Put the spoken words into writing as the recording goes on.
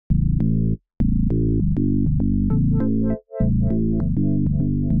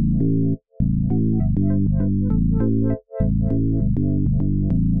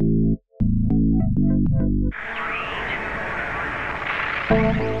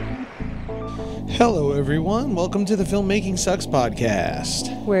Hello, everyone. Welcome to the Filmmaking Sucks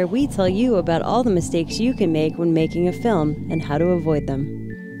podcast, where we tell you about all the mistakes you can make when making a film and how to avoid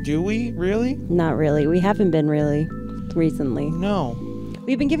them. Do we? Really? Not really. We haven't been really recently. No.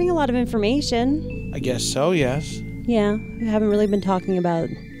 We've been giving a lot of information. I guess so, yes. Yeah, we haven't really been talking about...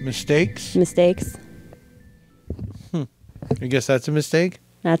 Mistakes? Mistakes. I guess that's a mistake?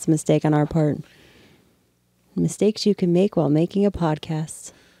 That's a mistake on our part. Mistakes you can make while making a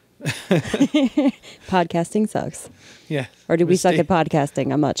podcast. Podcasting sucks. Yeah. Or do we suck at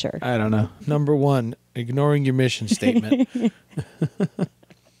podcasting? I'm not sure. I don't know. Number one, ignoring your mission statement.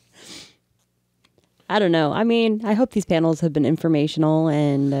 I don't know. I mean, I hope these panels have been informational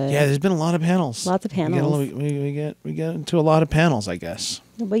and... yeah, there's been a lot of panels. Lots of panels. We get into a lot of panels, I guess.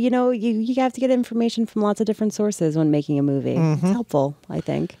 But you know, you have to get information from lots of different sources when making a movie. Mm-hmm. It's helpful, I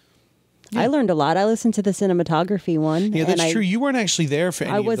think. Yeah. I learned a lot. I listened to the cinematography one. Yeah, that's true. You weren't actually there for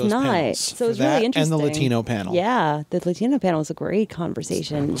any of those panels. I was not. So it was really interesting. And the Latino panel. Yeah, the Latino panel was a great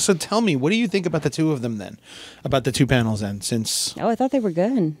conversation. So tell me, what do you think about the two of them then? About the two panels then, since... Oh, I thought they were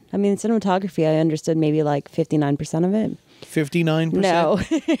good. I mean, cinematography, I understood maybe like 59% of it. 59%? No.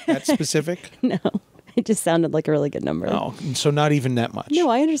 That's specific? No. It just sounded like a really good number. Oh, so not even that much. No,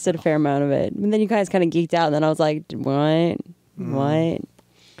 I understood a fair amount of it. And then you guys kind of geeked out, and then I was like, what? What?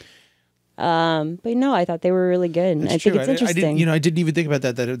 But no, I thought they were really good. That's I true. think it's interesting. I didn't even think about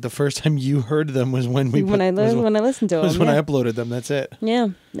that the first time you heard them was when I listened to them. Was when I uploaded them. That's it. Yeah.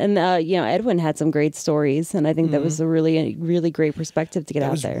 And, Edwin had some great stories, and I think that was a really, really great perspective to get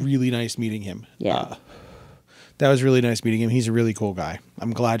out there. That was really nice meeting him. Yeah. That was really nice meeting him. He's a really cool guy.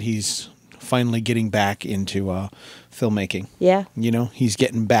 I'm glad he's finally getting back into filmmaking. Yeah. You know, he's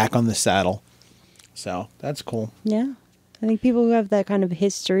getting back on the saddle. So that's cool. Yeah. I think people who have that kind of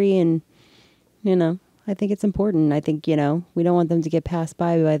history and, I think it's important. I think, we don't want them to get passed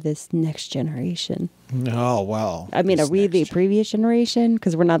by this next generation. Oh, well. I mean, are we the previous generation?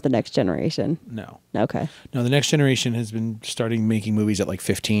 Because we're not the next generation. No. Okay. No, the next generation has been starting making movies at like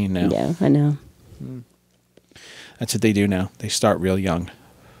 15 now. Yeah, I know. That's what they do now. They start real young.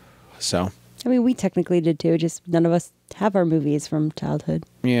 So. I mean, we technically did too. Just none of us have our movies from childhood.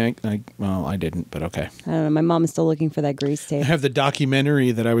 Yeah, I didn't, but okay. I don't know. My mom is still looking for that Grease tape. I have the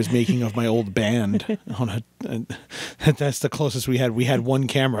documentary that I was making of my old band. That's the closest we had. We had one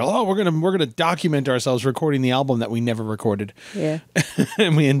camera. Oh, we're gonna document ourselves recording the album that we never recorded. Yeah.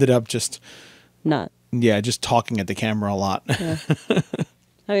 And we ended up just not. Yeah, just talking at the camera a lot. Yeah.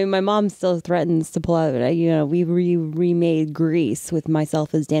 I mean, my mom still threatens to pull out. We remade Grease with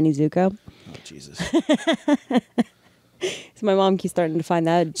myself as Danny Zuko. Oh, Jesus. So my mom keeps starting to find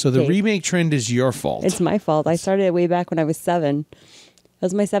that. So the remake trend is your fault. It's my fault. I started it way back when I was 7. It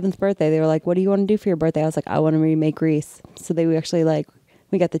was my 7th birthday. They were like, "What do you want to do for your birthday?" I was like, "I want to remake Grease." So they actually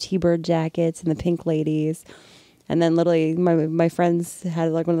we got the T-bird jackets and the pink ladies, and then literally my friends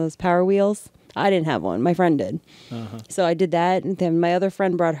had like one of those Power Wheels. I didn't have one. My friend did. Uh-huh. So I did that, and then my other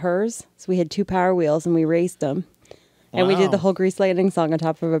friend brought hers. So we had 2 Power Wheels, and we raced them, and we did the whole Grease Lightning song on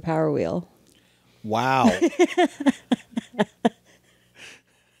top of a Power Wheel. Wow.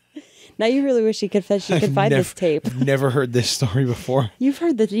 Now you really wish she could find this tape. I've never heard this story before. You've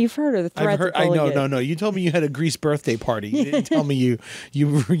heard of the threat. No. You told me you had a Grease birthday party. You didn't tell me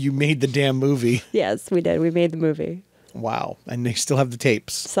you made the damn movie. Yes, we did. We made the movie. Wow. And they still have the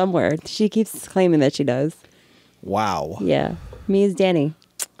tapes. Somewhere. She keeps claiming that she does. Wow. Yeah. Me as Danny.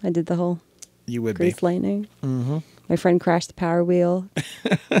 I did the whole Grease Lightning. Mm-hmm. My friend crashed the Power Wheel.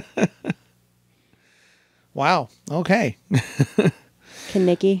 Wow. Okay.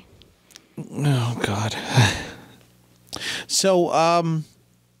 Kaniki. Oh, God.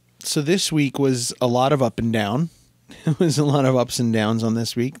 So this week was a lot of up and down. It was a lot of ups and downs on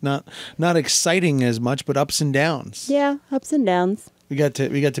this week. Not exciting as much, but ups and downs. Yeah, ups and downs. We got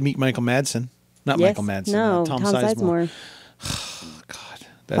to meet Michael Madsen. Not yes. Michael Madsen. No, Tom Sizemore. Oh, God.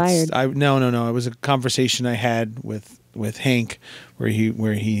 Fired. No. It was a conversation I had with Hank where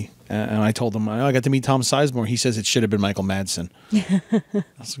he and I told him, I got to meet Tom Sizemore. He says it should have been Michael Madsen. I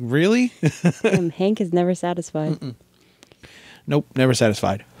was like, really? Hank is never satisfied. Mm-mm. Nope, never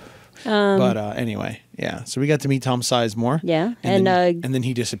satisfied. But anyway, yeah. So we got to meet Tom Sizemore. Yeah, and then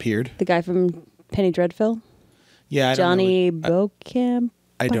he disappeared. The guy from Penny Dreadful. Yeah, Johnny Bokamp.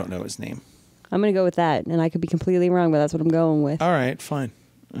 I don't know his name. I'm gonna go with that, and I could be completely wrong, but that's what I'm going with. All right, fine.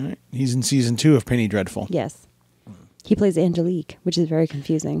 All right, he's in season 2 of Penny Dreadful. Yes, he plays Angelique, which is very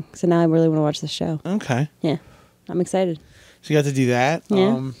confusing. So now I really want to watch the show. Okay. Yeah, I'm excited. So you got to do that.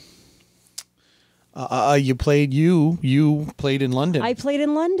 Yeah. You played in London. I played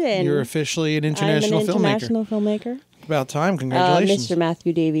in London. You're officially an international filmmaker. International filmmaker. about time. Congratulations. Mr.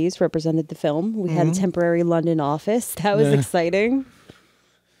 Matthew Davies represented the film. We had a temporary London office. That was exciting.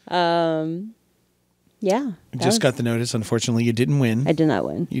 Yeah. Just got the notice. Unfortunately, you didn't win. I did not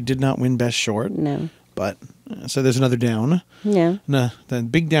win. You did not win Best Short. No. But, so there's another down. Yeah. No, the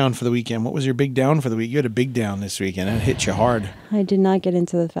big down for the weekend. What was your big down for the week? You had a big down this weekend. It hit you hard. I did not get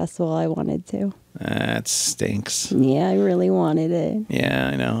into the festival I wanted to. That stinks. Yeah, I really wanted it.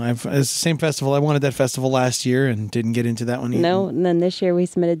 Yeah, I know. It's the same festival. I wanted that festival last year and didn't get into that one either. No, and then this year we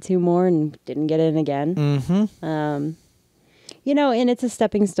submitted 2 more and didn't get in again. Mm-hmm. You know, and it's a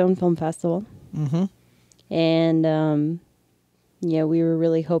stepping stone film festival. Mm-hmm. And, yeah, we were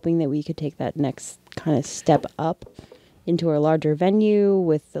really hoping that we could take that next kind of step up into a larger venue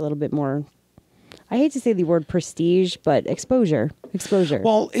with a little bit more, I hate to say the word prestige, but exposure.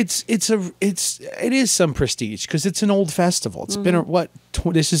 Well, it is some prestige because it's an old festival. It's been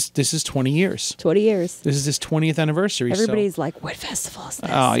this is 20 years. 20 years. This is its 20th anniversary. Everybody's like, what festival is this?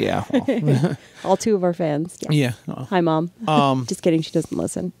 Oh yeah. Well, all 2 of our fans. Yes. yeah. Well, Hi, Mom. Just kidding. She doesn't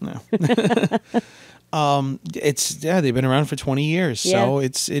listen. No. They've been around for 20 years, so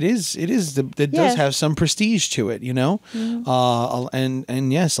it does have some prestige to it, you know.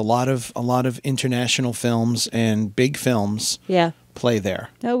 And yes, a lot of international films and big films play there.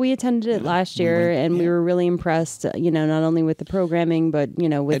 Oh, we attended it last year, and we were really impressed. You know, not only with the programming, but you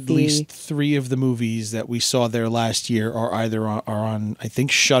know, with at least 3 of the movies that we saw there last year are either on I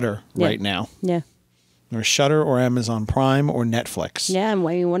think Shudder right now. Yeah. Or Shudder or Amazon Prime or Netflix. Yeah, and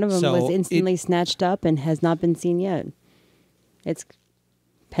one of them was instantly snatched up and has not been seen yet. It's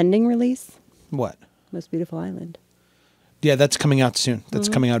pending release. What? Most Beautiful Island. Yeah, that's coming out soon. That's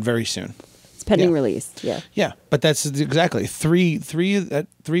coming out very soon. It's pending release. Yeah. Yeah, but that's exactly three.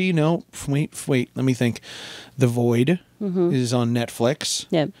 No, wait. Let me think. The Void is on Netflix.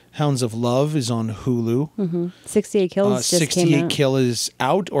 Yeah. Hounds of Love is on Hulu. 68 Kills just came out. 68 Kill is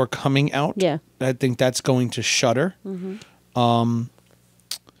out or coming out. Yeah. I think that's going to Shudder. What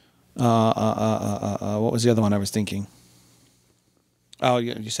was the other one I was thinking? Oh,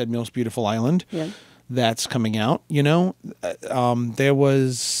 yeah, you said Most Beautiful Island. Yeah. That's coming out. You know, there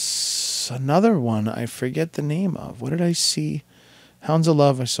was another one I forget the name of. What did I see? Hounds of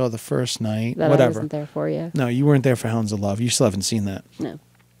Love I saw the first night. That Whatever. I wasn't there for you. No, you weren't there for Hounds of Love. You still haven't seen that. No.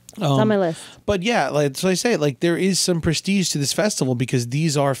 It's on my list. But yeah, like so I say, like there is some prestige to this festival because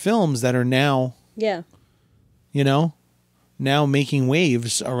these are films that are now, you know, now making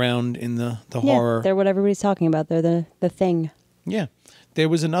waves around in the horror. They're what everybody's talking about. They're the thing. Yeah. There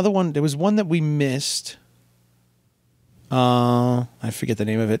was another one. There was one that we missed. I forget the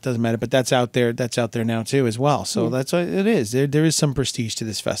name of it. Doesn't matter. But that's out there. That's out there now too, as well. So that's what it is. There is some prestige to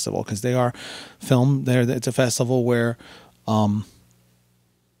this festival because they are film. It's a festival where,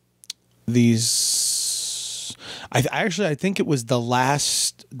 these. I think it was the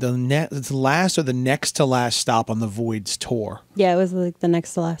last or the next to last stop on the Void's tour. Yeah, it was like the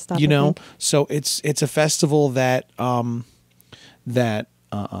next to last stop. You know, so it's a festival that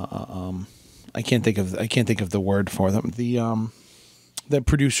I can't think of the word for them. The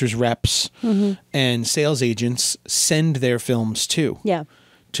producers, reps, and sales agents send their films to. Yeah.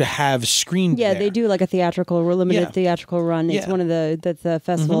 To have screened. Yeah, there. they do like a limited theatrical run. It's one of the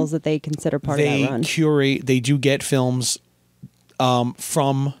festivals that they consider part of that run. They curate. They do get films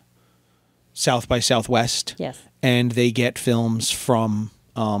from South by Southwest. Yes. And they get films from.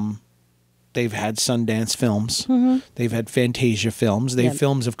 They've had Sundance films. They've had Fantasia films.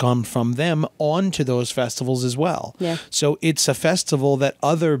 Films have come from them onto those festivals as well. Yeah. So it's a festival that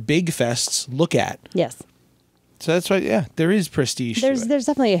other big fests look at. Yes. So that's why, there is prestige. There's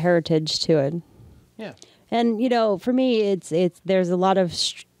definitely a heritage to it. Yeah. And you know, for me, there's a lot of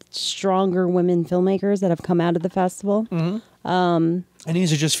stronger women filmmakers that have come out of the festival. And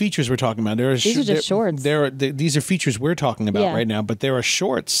these are just features we're talking about. These are just shorts. These are features we're talking about right now, but there are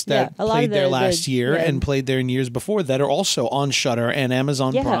shorts that played there last year and played there in years before that are also on Shudder and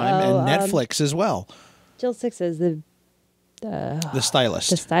Amazon Prime and Netflix as well. Jill Six is the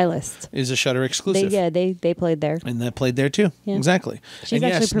Stylist. The Stylist is a Shudder exclusive. They played there. And that played there too. Yeah. Exactly. She's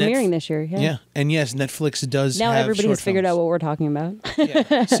actually premiering this year. Yeah. And yes, Netflix does now have everybody has figured out what we're talking about.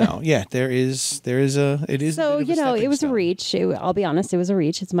 So there is it is. So it was a reach. I'll be honest, it was a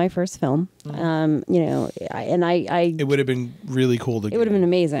reach. It's my first film. You know, it would have been really cool to. It would have been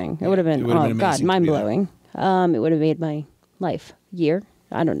amazing. It would have been mind blowing. It would have made my life year.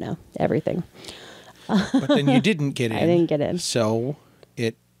 I don't know everything. But then you didn't get in. I didn't get in. So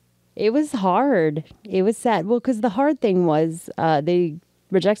it was hard. It was sad. Well, because the hard thing was they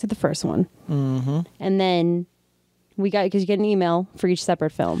rejected the first one. And then because you get an email for each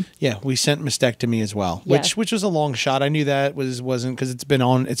separate film. Yeah, we sent Mastectomy as well, which was a long shot. I knew that wasn't because it's been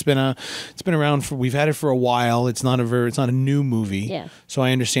around for, we've had it for a while. It's not a new movie. Yeah. So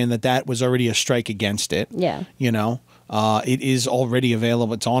I understand that was already a strike against it. Yeah. You know. It is already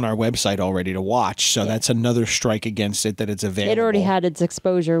available. It's on our website already to watch. So that's another strike against it, that it's available. It already had its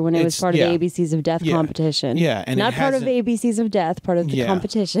exposure when it was part of the ABCs of Death competition. Yeah. And not part of ABCs of Death, part of the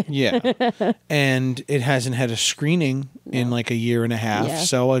competition. Yeah. And it hasn't had a screening in like a year and a half. Yeah.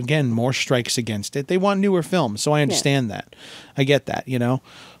 So again, more strikes against it. They want newer films. So I understand that. I get that, you know.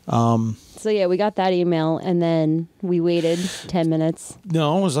 So yeah, we got that email, and then we waited 10 minutes.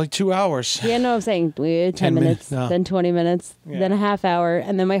 No, it was like 2 hours. Yeah, no, I'm saying we waited 10 minutes, then 20 minutes, then a half hour,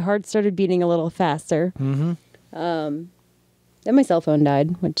 and then my heart started beating a little faster. Mm-hmm. Then my cell phone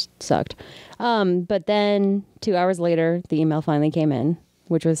died, which sucked. But then 2 hours later, the email finally came in,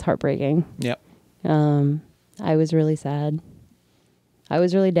 which was heartbreaking. Yep. I was really sad. I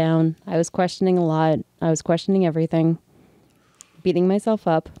was really down. I was questioning a lot. I was questioning everything. Beating myself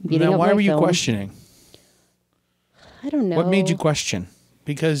up. Now, why were you questioning? I don't know. What made you question?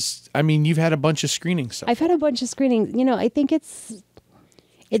 Because, I mean, you've had a bunch of screenings. I've had a bunch of screenings. You know, I think it's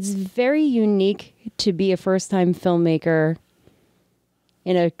very unique to be a first-time filmmaker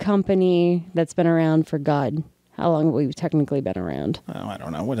in a company that's been around for God. How long have we technically been around? Oh, I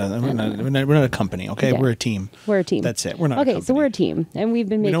don't know. We're not a company, okay? We're a team. We're a team. That's it. We're not a company. Okay, so we're a team. And we've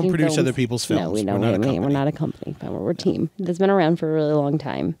been making We don't produce films. other people's films. No, we don't. We're We're not a company. We're a team that's been around for a really long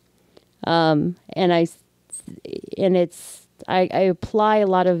time. And I apply a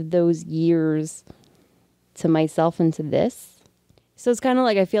lot of those years to myself and to this. So it's kind of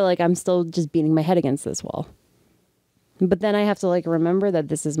like I feel like I'm still just beating my head against this wall. But then I have to like remember that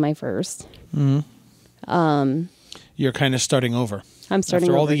this is my first. Mm-hmm. You're kind of starting over. I'm starting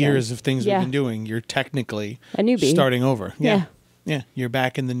over. After all the again. years of things we've been doing, you're technically a newbie. Starting over. Yeah. Yeah. You're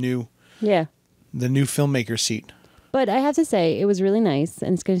back in the new filmmaker seat. But I have to say, it was really nice,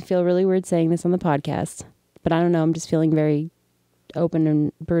 and it's going to feel really weird saying this on the podcast, but I don't know, I'm just feeling very open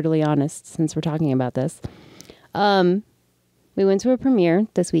and brutally honest since we're talking about this. We went to a premiere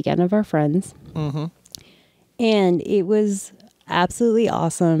this weekend of our friends, and it was absolutely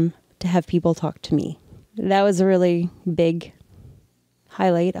awesome to have people talk to me. That was a really big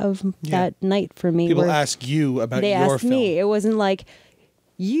highlight of that night for me. People ask you about your film. They asked me. It wasn't like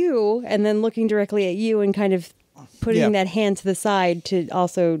you and then looking directly at you and kind of putting that hand to the side to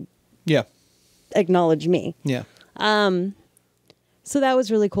also acknowledge me. Yeah. So that was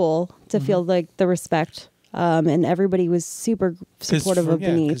really cool to feel like the respect. And everybody was super supportive of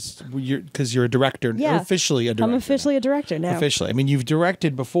me. Because you're a director. Yeah. You're officially a director. I'm officially a director now. Officially. I mean, you've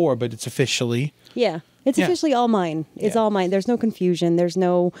directed before, but it's officially. Yeah. It's officially all mine. It's all mine. There's no confusion. There's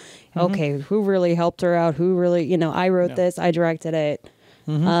no, okay, who really helped her out? Who really, I wrote this. I directed it.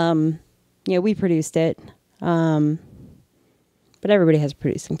 We produced it. But everybody has a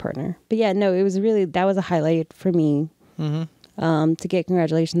producing partner. But yeah, no, it was really, that was a highlight for me. To get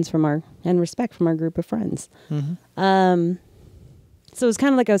congratulations from and respect from our group of friends. So it was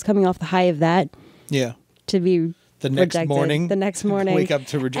kind of like I was coming off the high of that. Yeah. To be the next morning. Wake up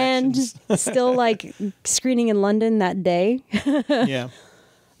to Rejections. And still like screening in London that day. Yeah.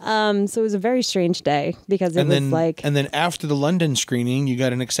 So it was a very strange day because it was like... And then after the London screening, you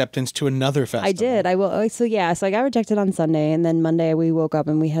got an acceptance to another festival. I did. So I got rejected on Sunday, and then Monday we woke up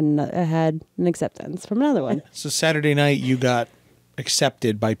and we had an acceptance from another one. So Saturday night you got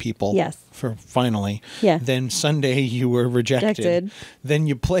accepted by people. Yes. For finally. Yeah. Then Sunday you were rejected. Then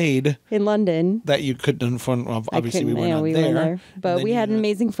you played in London. That you couldn't. Well, obviously we weren't there. But we had an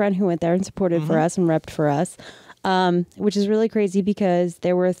amazing friend who went there and supported for us and repped for us. Which is really crazy because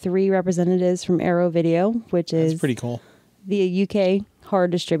there were 3 representatives from Arrow Video, which is pretty cool. The UK horror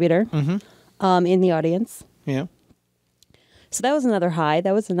distributor, in the audience. Yeah. So that was another high.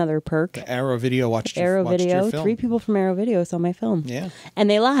 That was another perk. The Arrow Video watched your film. 3 people from Arrow Video saw my film. Yeah. And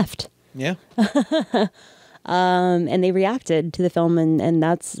they laughed. Yeah. And they reacted to the film, and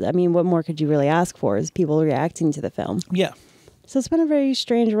that's, I mean, what more could you really ask for is people reacting to the film. Yeah. So it's been a very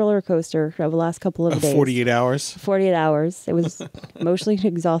strange roller coaster over the last couple of days. 48 hours. 48 hours. It was emotionally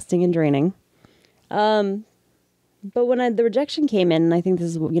exhausting and draining. But when the rejection came in, and I think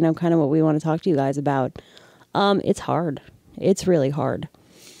this is, kind of what we want to talk to you guys about, it's hard. It's really hard.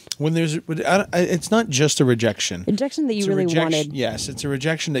 When it's not just a rejection. Rejection that you really wanted. Yes, it's a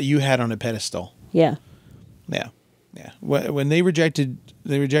rejection that you had on a pedestal. Yeah. Yeah. Yeah. When they rejected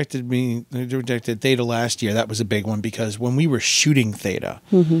They rejected me. They rejected Theta last year. That was a big one because when we were shooting Theta,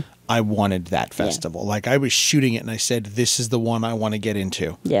 I wanted that festival. Like I was shooting it and I said, this is the one I want to get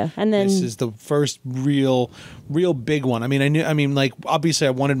into. Yeah. And then this is the first real big one. I mean, like obviously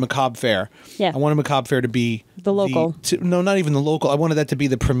I wanted Macabre Fair. Yeah. I wanted Macabre Fair to be the local. No, not even the local. I wanted that to be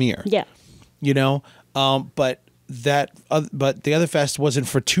the premiere. Yeah. You know, but the other fest wasn't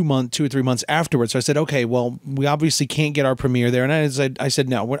for 2 or 3 months afterwards. So I said, okay, well, we obviously can't get our premiere there. And I said,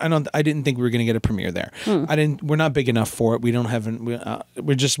 no, I didn't think we were going to get a premiere there. We're not big enough for it. We don't have,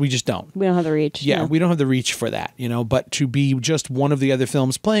 we just don't. We don't have the reach. Yeah, no. we don't have the reach for that, you know, but to be just one of the other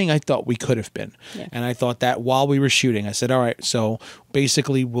films playing, I thought we could have been. Yeah. And I thought that while we were shooting, I said, all right, so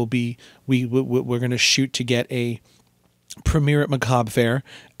basically we're going to shoot to get a premiere at Macabre Fair,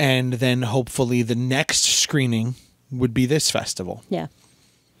 and then hopefully the next screening would be this festival. Yeah.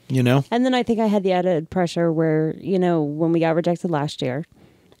 You know? And then I think I had the added pressure where, you know, when we got rejected last year,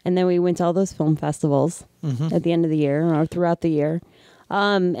 and then we went to all those film festivals at the end of the year or throughout the year.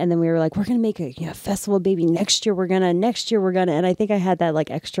 And then we were like, we're going to make a festival, baby. Next year we're going to. And I think I had that like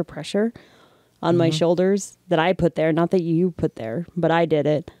extra pressure on my shoulders that I put there. Not that you put there, but I did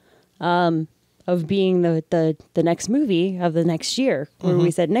it. Of being the next movie of the next year, where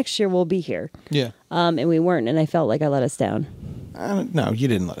we said next year we'll be here. Yeah. And we weren't, and I felt like I let us down. No, you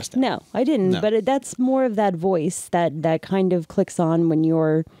didn't let us down. No, I didn't. No. But that's more of that voice that kind of clicks on when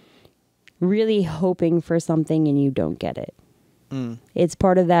you're really hoping for something and you don't get it. It's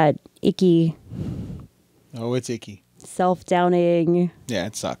part of that icky. Oh, it's icky. Self-downing. Yeah,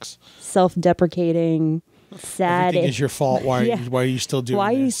 it sucks. Self-deprecating. Sad. Everything is your fault. Why are you still doing this?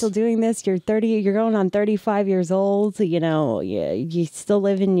 Why are you still doing this? You're 30, you're going on 35 years old. You know, you still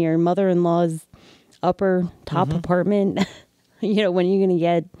live in your mother-in-law's top apartment. You know, when are you going to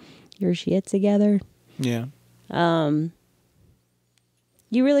get your shit together? Yeah.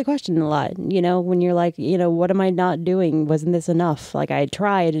 You really question a lot, you know, when you're like, you know, what am I not doing? Wasn't this enough? Like I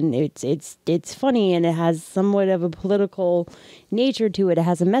tried, and it's funny, and it has somewhat of a political nature to it. It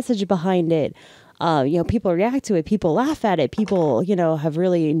has a message behind it. You know, people react to it. People laugh at it. People, you know, have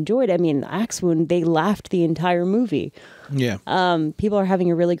really enjoyed it. I mean, Axe Wound, they laughed the entire movie. Yeah. People are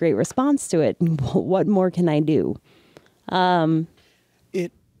having a really great response to it. What more can I do? To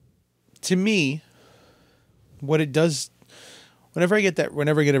me, what it does, whenever I get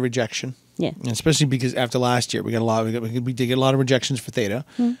a rejection, and especially because after last year we did get a lot of rejections for Theta.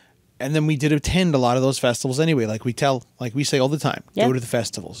 And then we did attend a lot of those festivals anyway. Like we say all the time, go to the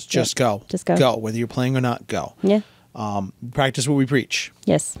festivals. Just go. Just go. Go. Whether you're playing or not, go. Yeah. Practice what we preach.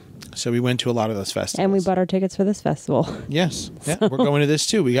 Yes. So we went to a lot of those festivals. And we bought our tickets for this festival. Yes. Yeah. We're going to this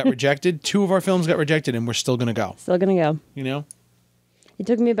too. We got rejected. 2 of our films got rejected, and we're still going to go. Still going to go. You know? It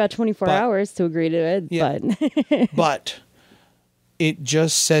took me about 24 hours to agree to it. Yeah. But it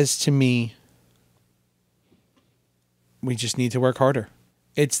just says to me, we just need to work harder.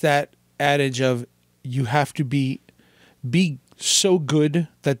 It's that adage of you have to be so good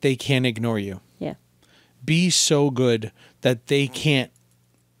that they can't ignore you. Yeah. Be so good that they can't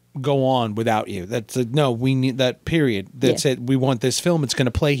go on without you. No, we need that, period. That's it. We want this film. It's going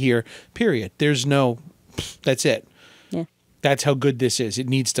to play here, period. That's it. Yeah. That's how good this is. It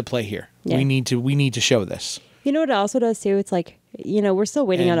needs to play here. Yeah. We need to show this. You know what it also does too? It's like, you know, we're still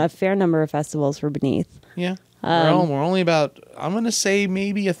waiting on a fair number of festivals for Beneath. Yeah. We're only about, I'm going to say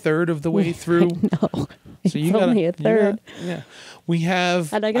maybe a third of the way through. No, it's only a third. Yeah. We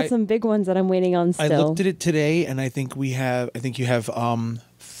have. And I got some big ones that I'm waiting on still. I looked at it today, and I think you have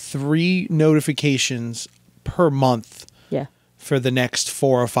 3 notifications per month. Yeah. For the next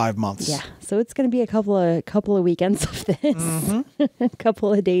 4 or 5 months. Yeah. So it's going to be a couple of weekends of this. A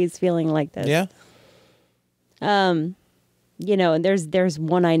couple of days feeling like this. Yeah. You know, and there's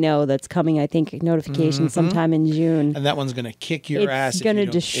one I know that's coming, I think, notification sometime in June. And that one's going to kick your ass. It's going to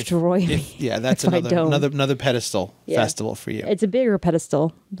destroy me. Yeah, that's another pedestal festival for you. It's a bigger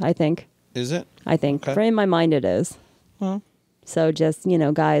pedestal, I think. Is it? I think. Okay. In my mind it is. Well. So just, you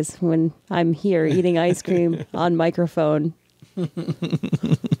know, guys, when I'm here eating ice cream on microphone,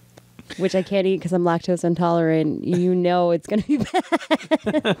 which I can't eat because I'm lactose intolerant, you know it's going to be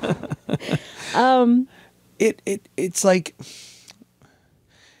bad. It's like,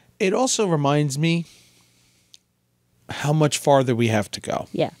 it also reminds me how much farther we have to go.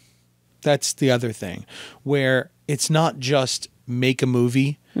 Yeah. That's the other thing, where it's not just make a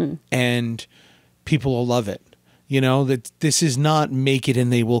movie and people will love it. You know, that this is not make it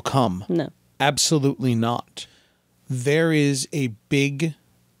and they will come. No. Absolutely not. There is a big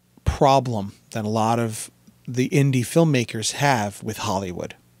problem that a lot of the indie filmmakers have with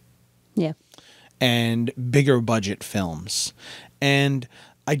Hollywood. Yeah. And bigger budget films. And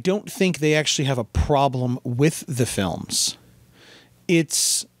I don't think they actually have a problem with the films.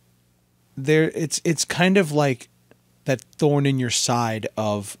 It's kind of like that thorn in your side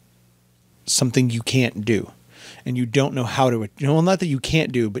of something you can't do, and you don't know how to, not that you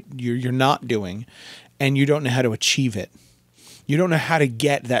can't do, but you're not doing, and you don't know how to achieve it. You don't know how to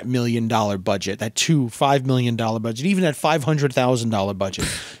get that $1 million budget, that $5 million budget, even that $500,000 budget.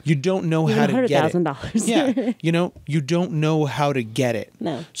 You don't know how to get it. Yeah, you don't know how to get it.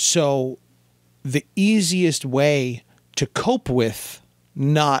 No. So the easiest way to cope with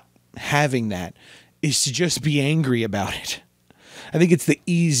not having that is to just be angry about it. I think it's the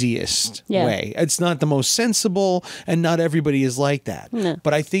easiest way. It's not the most sensible, and not everybody is like that. No.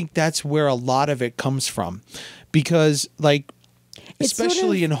 But I think that's where a lot of it comes from, because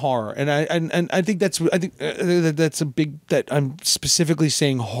especially in horror, and I think that's a big, that I'm specifically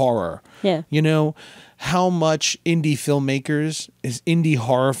saying horror. Yeah. How much indie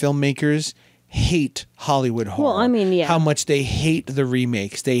horror filmmakers hate Hollywood horror. Well, I mean, yeah. How much they hate the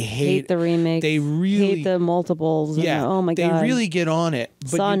remakes. They hate the remakes. They really hate the multiples. Yeah. Oh my God. They really get on it.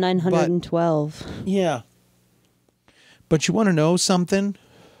 Saw 912. Yeah. But you want to know something?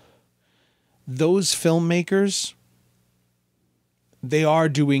 Those filmmakers, they are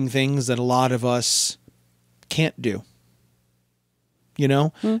doing things that a lot of us can't do.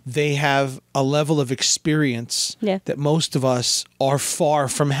 They have a level of experience that most of us are far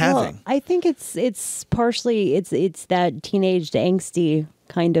from having. Well, I think it's partially it's that teenage angsty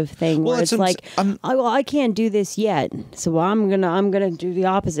kind of thing where it's like, I can't do this yet, so I'm gonna do the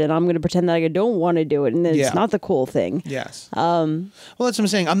opposite. I'm gonna pretend that I don't want to do it, and it's not the cool thing. Yes. Well, that's what I'm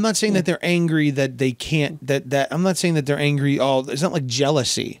saying. I'm not saying that they're angry that they can't. That I'm not saying that they're angry. Oh, it's not like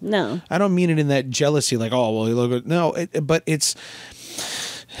jealousy. No. I don't mean it in that jealousy. Like, oh, well, you look good. No, but it's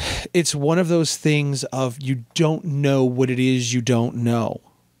one of those things of, you don't know what it is you don't know.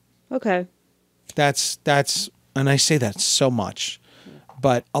 Okay. That's and I say that so much.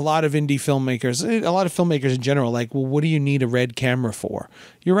 But a lot of indie filmmakers, a lot of filmmakers in general, like, well, what do you need a red camera for?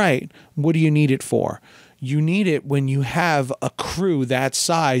 You're right. What do you need it for? You need it when you have a crew that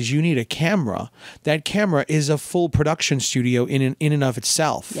size. You need a camera. That camera is a full production studio in and of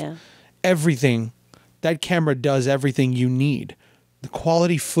itself. Yeah. Everything. That camera does everything you need. The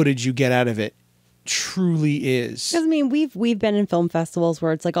quality footage you get out of it truly is. Because I mean, we've been in film festivals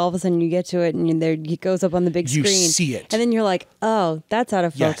where it's like all of a sudden you get to it and it goes up on the big screen. You see it. And then you're like, oh, that's out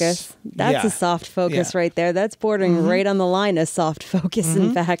of focus. Yes. That's a soft focus right there. That's bordering right on the line of soft focus,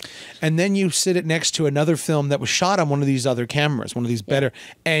 in fact. And then you sit it next to another film that was shot on one of these other cameras, one of these better,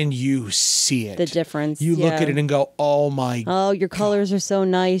 and you see it. The difference. You look at it and go, oh my God. Oh, your colors are so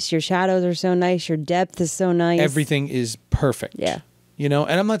nice. Your shadows are so nice. Your depth is so nice. Everything is perfect. Yeah. And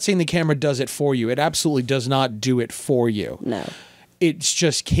I'm not saying the camera does it for you. It absolutely does not do it for you. No. It's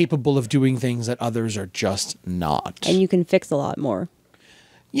just capable of doing things that others are just not. And you can fix a lot more.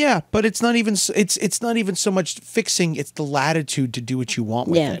 Yeah, but it's not even so much fixing, it's the latitude to do what you want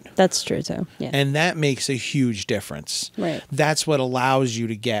with it. Yeah, that's true too. Yeah. And that makes a huge difference. Right. That's what allows you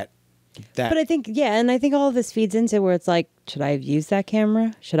to get that. But I think, and I think all of this feeds into where it's like, should I have used that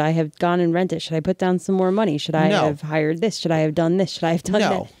camera? Should I have gone and rented it? Should I put down some more money? Should I have hired this? Should I have done this? Should I have done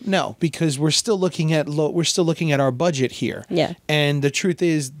that? No, because we're still looking at our budget here. Yeah. And the truth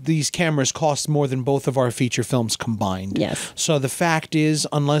is, these cameras cost more than both of our feature films combined. Yes. So the fact is,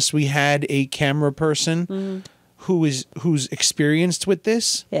 unless we had a camera person who's experienced with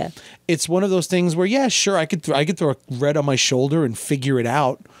this, it's one of those things where, sure, I could throw a red on my shoulder and figure it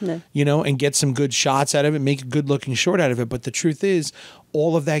out, and get some good shots out of it, make a good looking short out of it. But the truth is,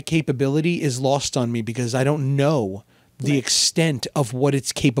 all of that capability is lost on me because I don't know the extent of what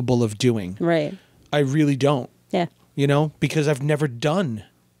it's capable of doing. Right. I really don't. Yeah. Because I've never done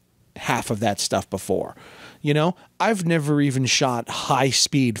half of that stuff before. I've never even shot high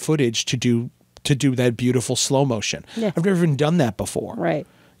speed footage to do that beautiful slow motion. Yeah. I've never even done that before. Right.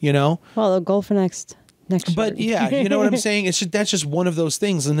 Well, the goal for next But year. you know what I'm saying? That's just one of those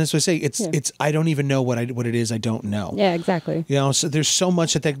things. And that's what I say. I don't even know what it is I don't know. Yeah, exactly. So there's so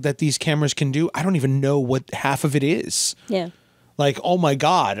much that these cameras can do. I don't even know what half of it is. Yeah. Like, oh my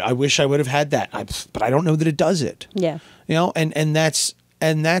God, I wish I would have had that. But I don't know that it does it. Yeah. And that's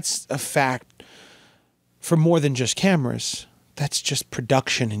a fact for more than just cameras. That's just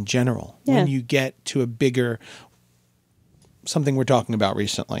production in general. Yeah. When you get to a bigger, something we're talking about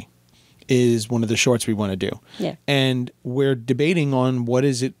recently is one of the shorts we want to do. Yeah. And we're debating on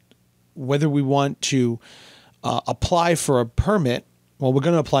whether we want to apply for a permit. Well, we're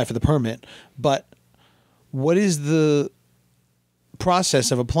going to apply for the permit, but what is the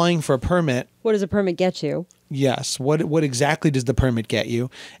process of applying for a permit? What does a permit get you? Yes. What exactly does the permit get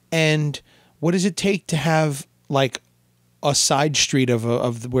you? And what does it take to have like a side street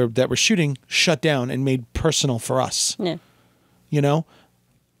of where that we're shooting shut down and made personal for us? Yeah. You know,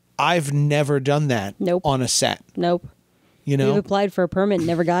 I've never done that on a set. Nope. You know, we've applied for a permit and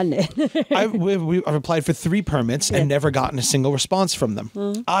never gotten it. I've applied for 3 permits and never gotten a single response from them.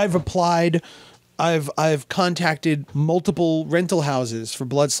 I've contacted multiple rental houses for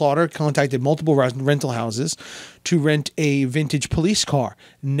blood slaughter, contacted multiple rental houses to rent a vintage police car.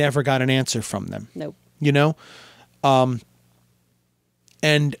 Never got an answer from them. Nope. You know?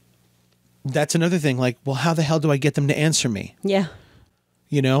 And that's another thing. Like, well, how the hell do I get them to answer me? Yeah.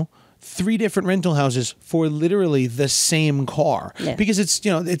 You know? 3 different rental houses for literally the same car. Yeah. Because it's,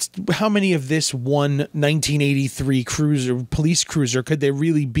 you know, it's how many of this one 1983 police cruiser could there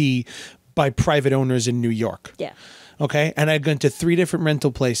really be by private owners in New York? Yeah. Okay. And I'd gone to 3 different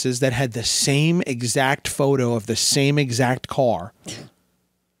rental places that had the same exact photo of the same exact car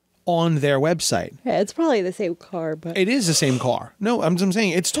on their website. Yeah, it's probably the same car, but it is the same car. No, I'm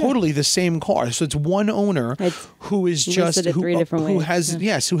saying it's totally the same car. So it's one owner who is just who has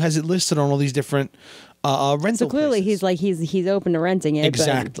it listed on all these different rental. So clearly places. he's open to renting it.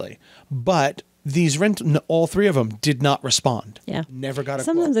 Exactly, but these all 3 of them did not respond. Yeah, never got a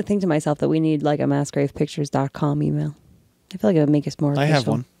Sometimes call. I think to myself that we need like a massgravepictures.com email. I feel like it would make us more official. I have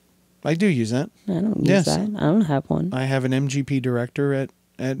one. I do use that. I don't use that. I don't have one. I have an MGP director at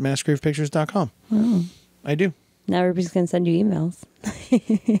massgravepictures.com. Oh. I do. Now everybody's going to send you emails.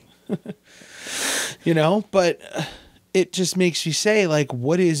 You know, but it just makes you say, like,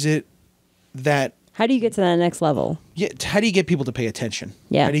 what is it that... How do you get to that next level? Yeah, how do you get people to pay attention?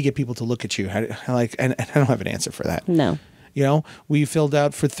 Yeah. How do you get people to look at you? And I don't have an answer for that. No. You know, we filled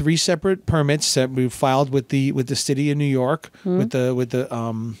out for 3 separate permits that we filed with the city of New York, with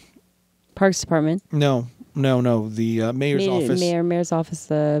the Parks Department. No, the mayor's office. Mayor's office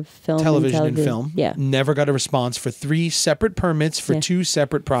of film, television and film. Yeah, never got a response for 3 separate permits for 2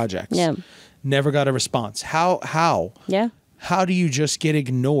 separate projects. Yeah, never got a response. How? Yeah. How do you just get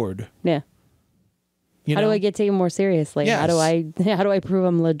ignored? Yeah. How do I get taken more seriously? Yes. How do I prove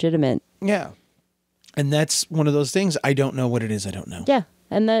I'm legitimate? Yeah. And that's one of those things. I don't know what it is. I don't know. Yeah,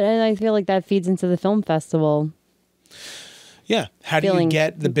 and I feel like that feeds into the film festival. Yeah. How do you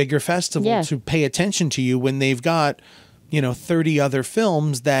get the bigger festival to pay attention to you when they've got, 30 other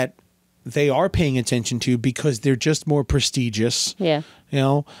films that they are paying attention to because they're just more prestigious? Yeah.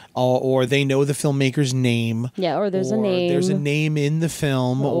 Or they know the filmmaker's name. Yeah, or there's a name. There's a name in the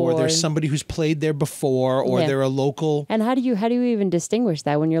film, or there's somebody who's played there before, or they're a local. And how do you even distinguish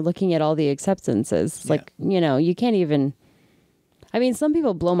that when you're looking at all the acceptances? It's like, you can't even. I mean, some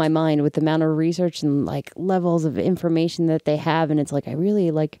people blow my mind with the amount of research and like levels of information that they have, and it's like I really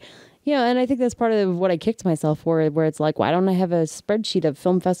like. And I think that's part of what I kicked myself for, where it's like, why don't I have a spreadsheet of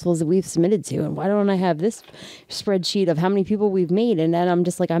film festivals that we've submitted to? And why don't I have this spreadsheet of how many people we've made? And then I'm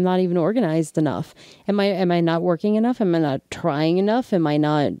just like, I'm not even organized enough. Am I not working enough? Am I not trying enough? Am I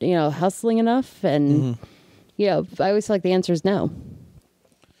not, hustling enough? And, I always feel like the answer is no.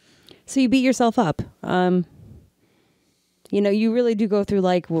 So you beat yourself up. You really do go through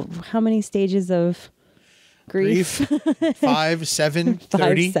like, how many stages of grief? 5, 7,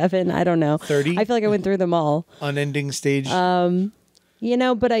 30? 5, 7, I don't know. 30? I feel like I went through them all. Unending stage. But I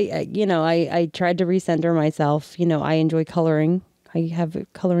tried to recenter myself. I enjoy coloring. I have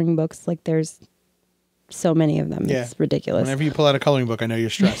coloring books. Like there's so many of them. Yeah. It's ridiculous. Whenever you pull out a coloring book, I know you're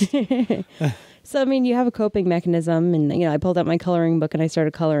stressed. So, you have a coping mechanism, and, I pulled out my coloring book and I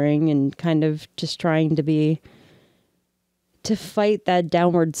started coloring and kind of just trying to fight that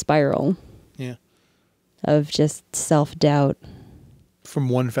downward spiral. Yeah. Of just self-doubt. From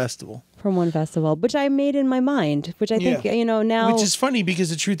one festival, which I made in my mind, which I think, now. Which is funny because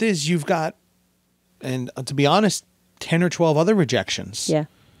the truth is you've got, and to be honest, 10 or 12 other rejections. Yeah.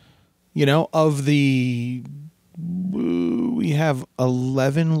 Of the, we have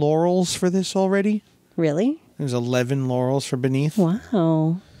 11 laurels for this already. Really? There's 11 laurels for Beneath.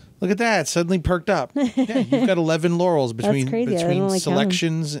 Wow. Look at that. Suddenly perked up. Yeah, you've got 11 laurels between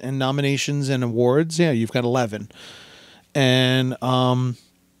selections and nominations and awards. Yeah, you've got 11. And,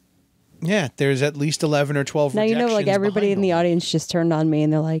 there's at least 11 or 12 now, rejections. Like everybody in the audience just turned on me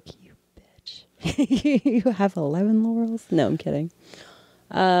and they're like, you bitch. You have 11 laurels? No, I'm kidding.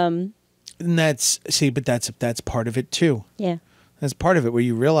 And that's part of it too. Yeah. That's part of it where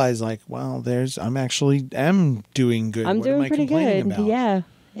you realize like, well, I'm doing good. I'm doing pretty good. About? Yeah.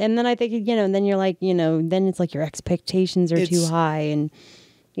 And then I think, then you're like, then it's like your expectations are too high and,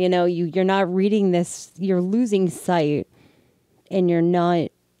 you're not reading this, you're losing sight and you're not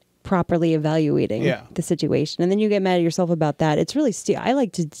properly evaluating the situation. And then you get mad at yourself about that. It's really I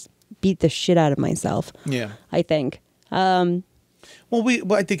like to beat the shit out of myself. Yeah. I think. Well,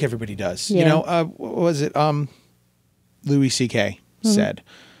 I think everybody does. Yeah. You know, what was it? Louis C.K. said,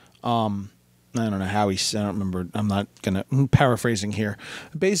 I don't know how I don't remember. I'm not going to paraphrasing here.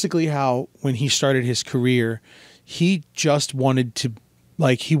 Basically how when he started his career, he just wanted to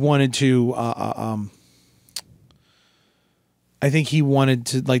I think he wanted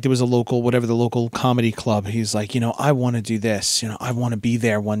to, like, there was a local comedy club. He's like, you know, I want to do this. You know, I want to be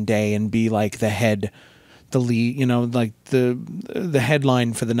there one day and be like the lead, you know, like the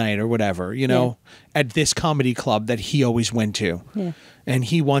headline for the night or whatever, you know, at this comedy club that he always went to. Yeah. And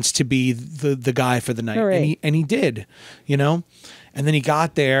he wants to be the guy for the night. Right. And he did, you know, and then he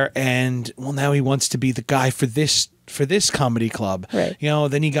got there and, well, now he wants to be the guy for this comedy club. Right. You know,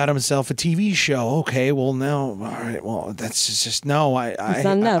 then he got himself a TV show. Okay, well now, all right, well, that's just, no, I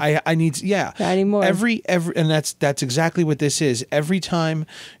need, not anymore. Every, and that's exactly what this is. Every time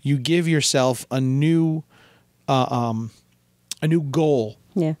you give yourself a new goal.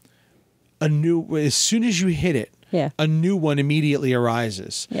 Yeah. As soon as you hit it, a new one immediately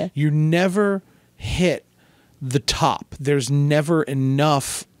arises. Yeah. You never hit the top. There's never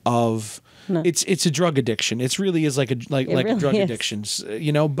enough of. No. It's a drug addiction. It really is like really drug addictions,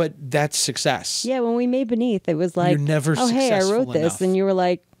 you know. But that's success. Yeah, when we made Beneath, it was like, you're never hey, I wrote this, enough. And you were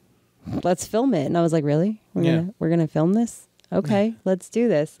like, let's film it, and I was like, really? We're gonna film this? Okay, let's do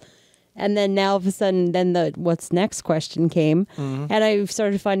this. And then now all of a sudden, then the what's next question came, and I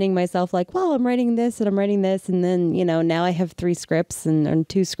started finding myself like, well, I'm writing this and I'm writing this, and then, you know, now I have 3 scripts and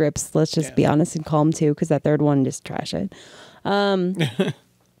 2 scripts. Let's just be honest and call them 2, because that third one just trash it.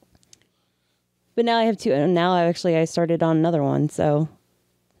 But now I have 2, and now I started on another one, so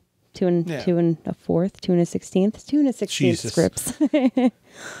 2 and a 4th, 2 and a 16th, 2 and a 16th Jesus. Scripts.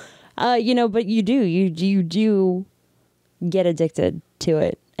 You know, but you do get addicted to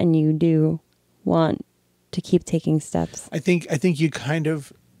it, and you do want to keep taking steps. I think you kind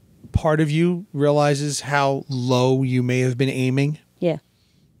of, part of you realizes how low you may have been aiming. Yeah.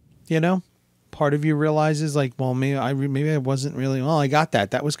 You know? Part of you realizes, like, well, maybe I wasn't really, well, I got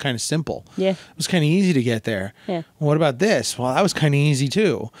that. That was kind of simple. Yeah. It was kind of easy to get there. Yeah. What about this? Well, that was kind of easy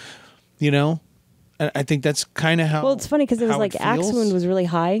too. You know? And I think that's kind of how. Well, it's funny because it was like Axe Wound was really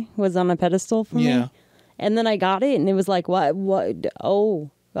high, was on a pedestal for me. And then I got it and it was like, what? Oh,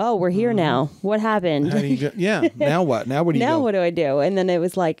 we're here now. What happened? How do you go? Yeah. Now what? Now what do you do? Now what do I do? And then it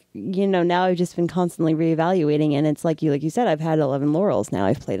was like, you know, now I've just been constantly reevaluating, and it's like you said, I've had 11 laurels now.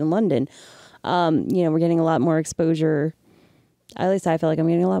 I've played in London. You know, we're getting a lot more exposure. At least I feel like I'm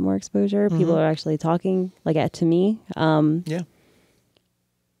getting a lot more exposure. People are actually talking to me. Yeah.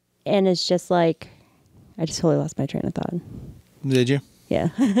 And it's just like, I just totally lost my train of thought. Did you? Yeah.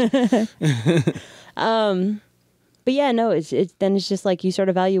 But yeah, no, then it's just like you start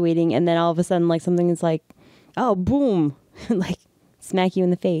evaluating, and then all of a sudden, like, something is like, oh, boom, like smack you in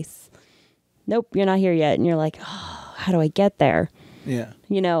the face. Nope, you're not here yet. And you're like, oh, how do I get there? Yeah.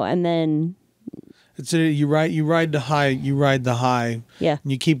 You know, and then you ride the high. Yeah.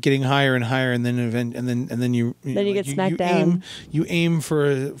 And you keep getting higher and higher, and then you get smacked down. You aim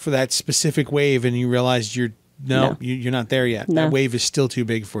for that specific wave, and you realize you're not there yet. No. That wave is still too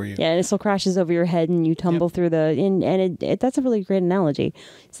big for you. Yeah, and it still crashes over your head, and you tumble through and that's a really great analogy.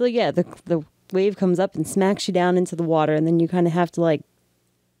 So yeah, the wave comes up and smacks you down into the water, and then you kind of have to like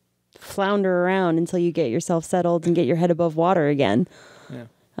flounder around until you get yourself settled and get your head above water again. Yeah.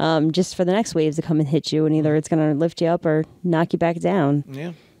 Just for the next waves to come and hit you, and either it's going to lift you up or knock you back down.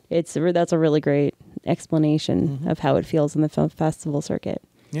 Yeah. That's a really great explanation of how it feels in the film festival circuit.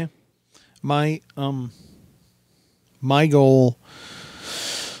 Yeah. My goal,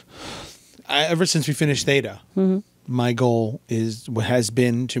 ever since we finished Theta, my goal has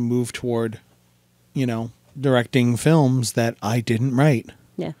been to move toward, you know, directing films that I didn't write.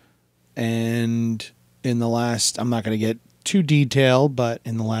 Yeah. And in the last, I'm not going to get too detailed, but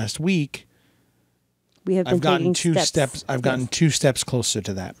in the last week, I've gotten 2 steps. I've gotten 2 steps closer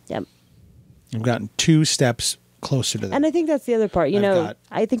to that. Yep. I've gotten 2 steps closer to that. And I think that's the other part.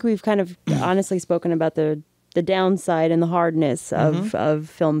 I think we've kind of honestly spoken about the downside and the hardness of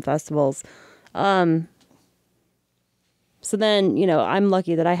film festivals. So then, you know, I'm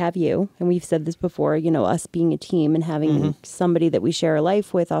lucky that I have you, and we've said this before, you know, us being a team and having somebody that we share a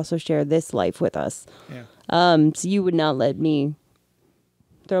life with also share this life with us. Yeah. So you would not let me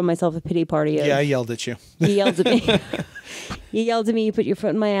throw myself a pity party. Yeah, I yelled at you. You yelled at me. You yelled at me. You put your foot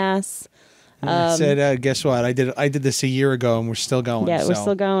in my ass. I said, guess what? I did this a year ago, and we're still going. Yeah, we're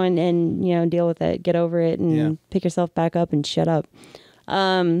still going, and, you know, deal with it. Get over it, and pick yourself back up and shut up.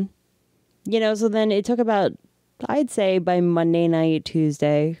 So then it took about, I'd say by Monday night,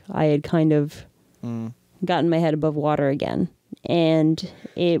 Tuesday, I had kind of gotten my head above water again. And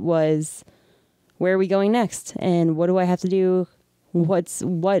it was, where are we going next? And what do I have to do?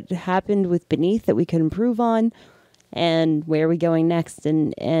 What happened with Beneath that we could improve on? And where are we going next?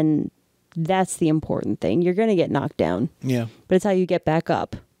 And that's the important thing. You're going to get knocked down. Yeah. But it's how you get back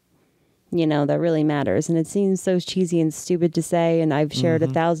up. That really matters. And it seems so cheesy and stupid to say. And I've shared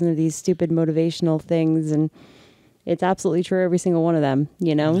 1,000 of these stupid motivational things. And it's absolutely true, every single one of them,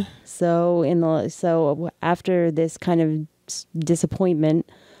 So after this kind of disappointment,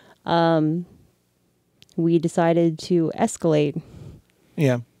 we decided to escalate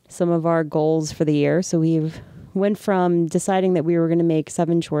some of our goals for the year. So we've went from deciding that we were going to make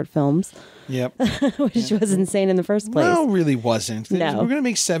 7 short films. Yep. Which was insane in the first place. No, really wasn't. No. We're going to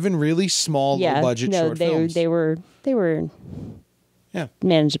make 7 really small, low-budget short films. They were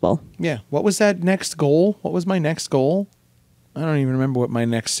manageable. Yeah. What was that next goal? What was my next goal? I don't even remember what my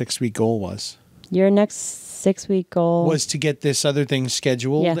next 6-week goal was. Your next 6-week goal was to get this other thing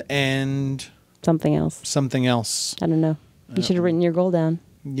scheduled and something else. Something else. I don't know. You should have written your goal down.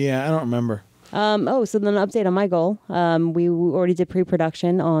 Yeah, I don't remember. So then an update on my goal. We already did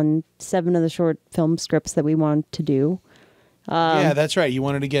pre-production on 7 of the short film scripts that we wanted to do. Yeah, that's right. You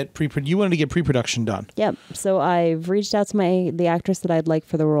wanted to get pre-production done. Yep. So I've reached out to the actress that I'd like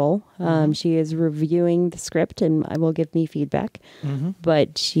for the role. She is reviewing the script and will give me feedback.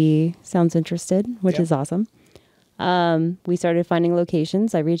 But she sounds interested, which is awesome. We started finding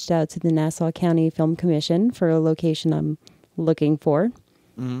locations. I reached out to the Nassau County Film Commission for a location I'm looking for.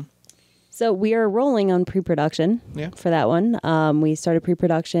 So we are rolling on pre-production for that one. We started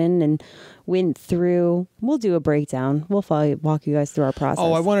pre-production and went through. We'll do a breakdown. We'll walk you guys through our process.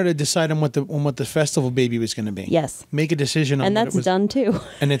 Oh, I wanted to decide on what the festival baby was going to be. Yes. Make a decision on and what that's it was, done too.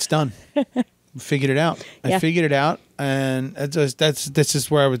 And it's done. Figured it out. I figured it out, and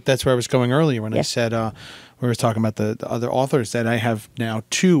that's where I was going earlier when I said we were talking about the other authors, that I have now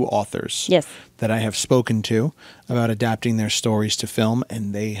 2 authors that I have spoken to about adapting their stories to film,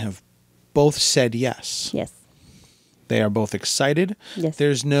 and they have both said yes. Yes. They are both excited. Yes.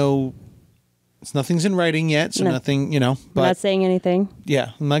 Nothing's in writing yet, so nothing, but we're not saying anything.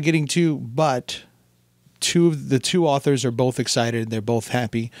 Yeah, I'm not getting but the 2 authors are both excited. They're both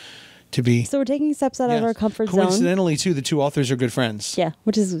happy to be. So we're taking steps out of our comfort zone. Coincidentally, too, the 2 authors are good friends. Yeah,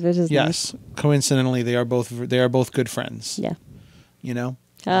 which is yes. Nice. Coincidentally, they are both good friends. Yeah.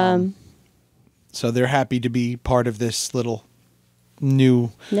 So they're happy to be part of this little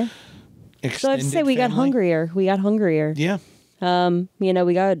new. Yeah. So I have to say, we got hungrier. Yeah.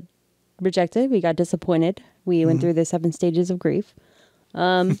 We got rejected. We got disappointed. We went through the 7 stages of grief.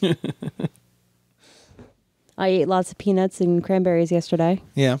 I ate lots of peanuts and cranberries yesterday.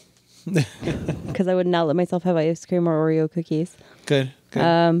 Yeah. Because I would not let myself have ice cream or Oreo cookies. Good.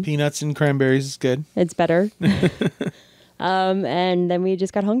 Peanuts and cranberries is good. It's better. And then we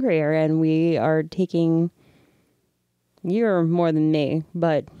just got hungrier, and we are taking. You're more than me,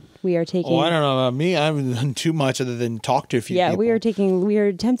 but we are taking. Oh, I don't know about me. I haven't done too much other than talk to a few people. We are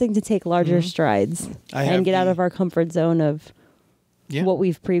attempting to take larger strides and get out of our comfort zone of what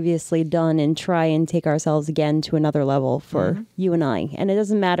we've previously done and try and take ourselves again to another level for you and I. And it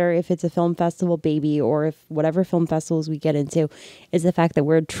doesn't matter if it's a film festival baby or if whatever film festivals we get into, is the fact that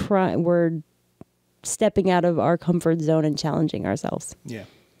we're stepping out of our comfort zone and challenging ourselves. Yeah.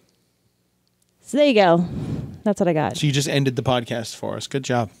 So there you go. That's what I got. So you just ended the podcast for us. Good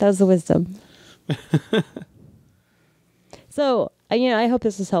job. That was the wisdom. So, I hope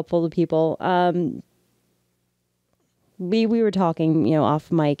this is helpful to people. We were talking,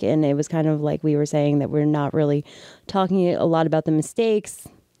 off mic, and it was kind of like we were saying that we're not really talking a lot about the mistakes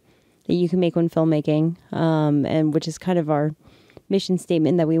that you can make when filmmaking, and which is kind of our mission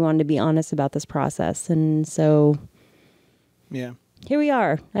statement, that we wanted to be honest about this process. And so, yeah. Here we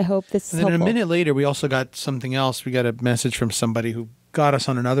are. I hope this is helpful. And then a minute later, we also got something else. We got a message from somebody who got us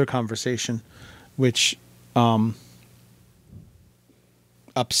on another conversation, which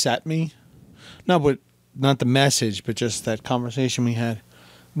upset me. Not the message, but just that conversation we had,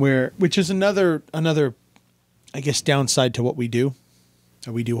 which is another, I guess, downside to what we do.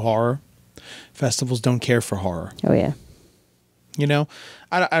 We do horror. Festivals don't care for horror. Oh yeah.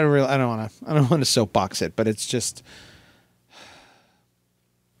 I don't want to soapbox it, but it's just.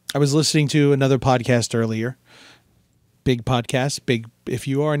 I was listening to another podcast earlier. Big podcast. If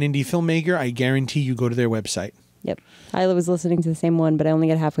you are an indie filmmaker, I guarantee you go to their website. Yep. I was listening to the same one, but I only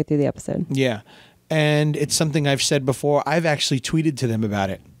got halfway through the episode. Yeah. And it's something I've said before. I've actually tweeted to them about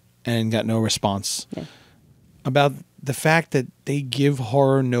it and got no response. Yeah. About the fact that they give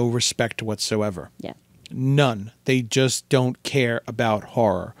horror no respect whatsoever. Yeah. None. They just don't care about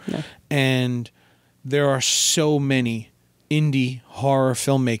horror. No. And there are so many indie horror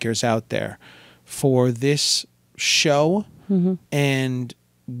filmmakers out there for this show and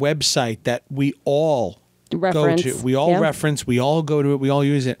website that we all go to. We all reference, we all go to it, we all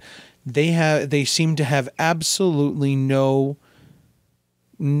use it. They seem to have absolutely no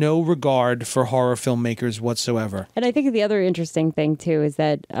regard for horror filmmakers whatsoever. And I think the other interesting thing too is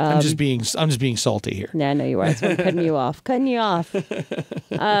that I'm just being salty here. Yeah, I know you are. So I'm cutting you off.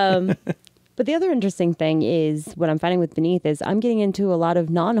 But the other interesting thing is what I'm finding with Beneath is I'm getting into a lot of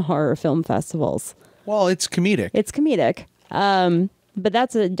non-horror film festivals. Well, it's comedic. It's comedic. But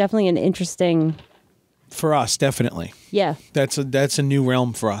that's definitely an interesting... For us, definitely. Yeah. That's a new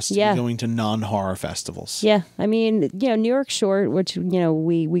realm for us to be going to non-horror festivals. Yeah. I mean, New York Short, which,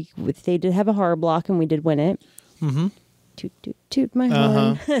 they did have a horror block and we did win it. Mm-hmm. Toot, toot, toot my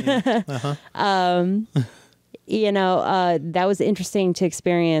horn. Yeah. That was interesting to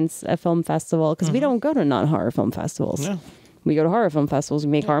experience a film festival because we don't go to non-horror film festivals. No. We go to horror film festivals.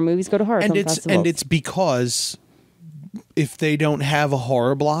 We make horror movies, go to horror film festivals. And it's because if they don't have a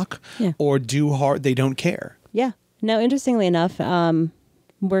horror block or do horror, they don't care. Yeah. Now, interestingly enough,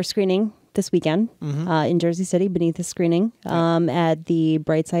 we're screening this weekend in Jersey City. Beneath is screening at the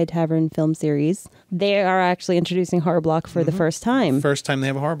Brightside Tavern Film Series. They are actually introducing horror block for the first time. First time they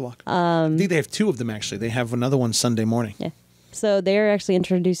have a horror block. I think they have two of them, actually. They have another one Sunday morning. Yeah. So they're actually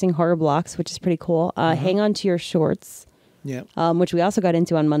introducing horror blocks, which is pretty cool. Hang On to Your Shorts, which we also got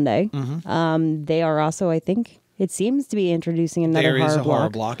into on Monday. They are also, I think... It seems to be introducing another horror block. There is a horror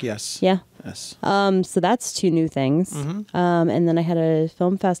block, yes. Yeah. Yes. So that's two new things. And then I had a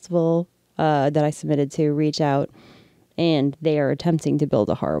film festival that I submitted to reach out, and they are attempting to build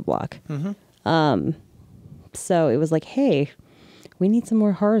a horror block. So it was like, hey, we need some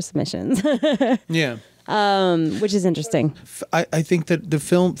more horror submissions. Yeah. Which is interesting. I think that the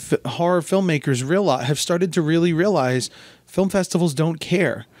horror filmmakers have started to really realize film festivals don't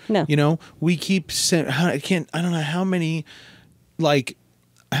care. No. We keep I don't know how many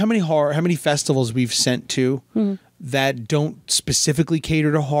festivals we've sent to that don't specifically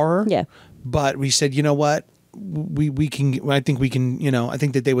cater to horror. Yeah. But we said, you know what? I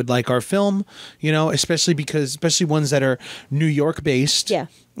think that they would like our film, especially ones that are New York based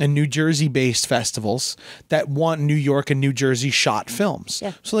and New Jersey based festivals that want New York and New Jersey shot films.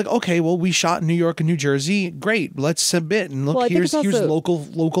 Yeah. So okay, well, we shot in New York and New Jersey. Great. Let's submit and look, here's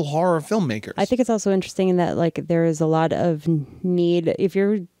local horror filmmakers. I think it's also interesting in that there is a lot of need if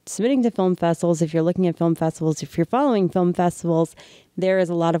you're submitting to film festivals, if you're looking at film festivals, if you're following film festivals, there is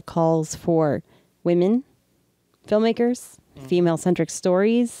a lot of calls for women filmmakers, female-centric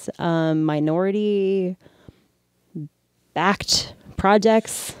stories, minority-backed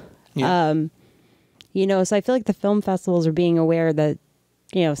projects. Yeah. So I feel like the film festivals are being aware that,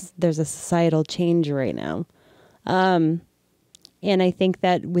 there's a societal change right now. And I think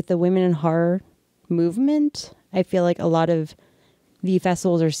that with the women in horror movement, I feel like a lot of the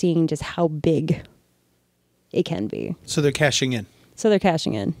festivals are seeing just how big it can be. So they're cashing in.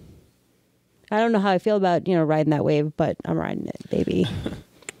 I don't know how I feel about, riding that wave, but I'm riding it, baby.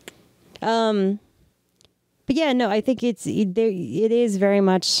 But yeah, no, I think it is very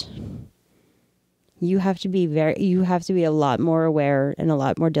much, you have to be a lot more aware and a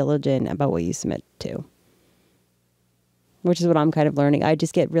lot more diligent about what you submit to. Which is what I'm kind of learning. I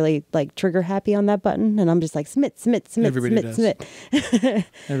just get really trigger happy on that button and I'm just like, submit. Everybody does.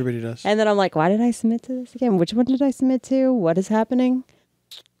 Everybody does. And then I'm like, why did I submit to this again? Which one did I submit to? What is happening?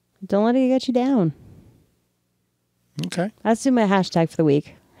 Don't let it get you down. Okay. That's my hashtag for the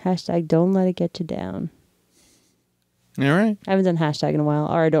week. Hashtag don't let it get you down. All right. I haven't done hashtag in a while,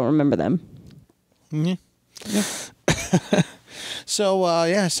 or I don't remember them. Yeah.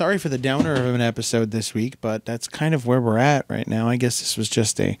 So, sorry for the downer of an episode this week, but that's kind of where we're at right now. I guess this was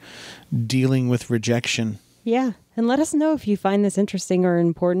just a dealing with rejection. Yeah. And let us know if you find this interesting or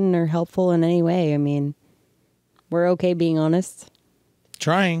important or helpful in any way. I mean, we're okay being honest.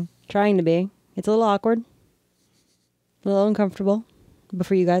 Trying to be. It's a little awkward. A little uncomfortable. But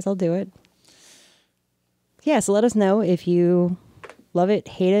for you guys, I'll do it. Yeah, so let us know if you love it,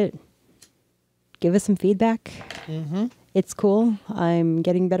 hate it. Give us some feedback. Mm-hmm. It's cool. I'm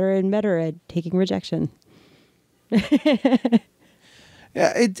getting better and better at taking rejection. Yeah,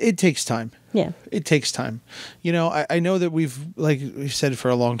 it takes time. Yeah. It takes time. I know that we've said for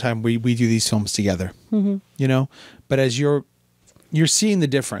a long time, we do these films together. Mm-hmm. But as you're seeing the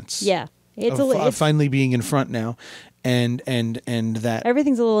difference. Yeah. It's finally being in front now. and that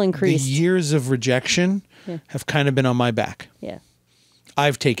everything's a little increased. The years of rejection have kind of been on my back. Yeah.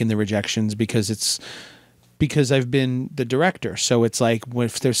 I've taken the rejections because I've been the director. So it's like,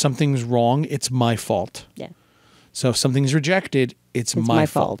 if there's something's wrong, it's my fault. Yeah. So if something's rejected, it's my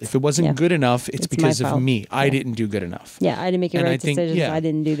fault. If it wasn't good enough, it's because of me. I didn't do good enough. Yeah, I didn't make the right decisions. I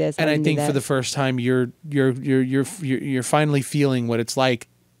didn't do this. And I think for the first time, you're finally feeling what it's like.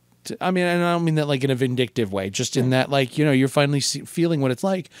 I mean, and I don't mean that like in a vindictive way. Just in that, like, you know, you're finally feeling what it's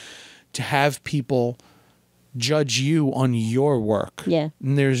like to have people judge you on your work. Yeah.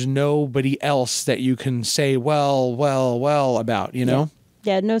 And there's nobody else that you can say well about, you know?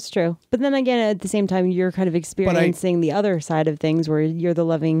 Yeah, no, it's true. But then again, at the same time, you're kind of experiencing the other side of things where you're the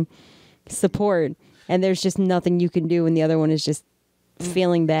loving support and there's just nothing you can do and the other one is just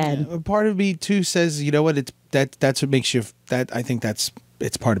feeling bad. Yeah, part of me too says, you know what, that's what makes you, I think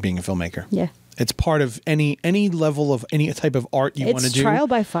it's part of being a filmmaker. Yeah. It's part of any level of any type of art you want to do. It's trial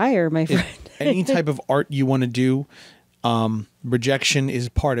by fire, my friend. Any type of art you want to do, rejection is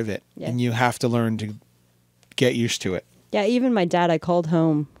part of it. Yeah. And you have to learn to get used to it. Yeah, even my dad, I called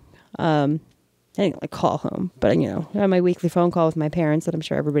home. I didn't like call home, but you know, I had my weekly phone call with my parents that I'm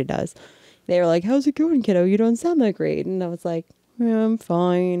sure everybody does. They were like, "How's it going, kiddo? You don't sound that great." And I was like, "Yeah, I'm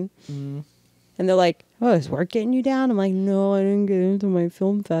fine." And they're like, "Oh, is work getting you down?" I'm like, "No, I didn't get into my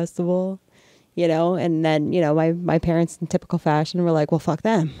film festival." You know, and then, you know, my parents in typical fashion were like, "Well, fuck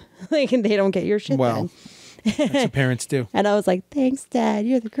them." Like, and they don't get your shit then. That's what parents do. And I was like, "Thanks, Dad.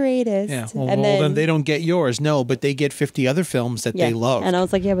 You're the greatest." Yeah. Well, then they don't get yours. No, but they get 50 other films that they love. And I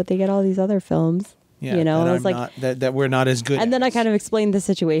was like, "Yeah, but they get all these other films." Yeah. You know, and I was like, that we're not as good. And then I kind of explained the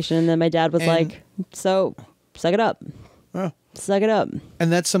situation, and then my dad was like, "So, suck it up." Suck it up. And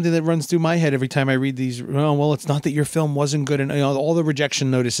that's something that runs through my head every time I read these. Oh, well, it's not that your film wasn't good, and you know, all the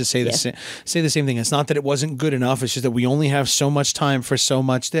rejection notices say the same thing. It's not that it wasn't good enough. It's just that we only have so much time for so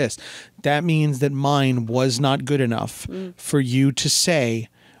much this. That means that mine was not good enough for you to say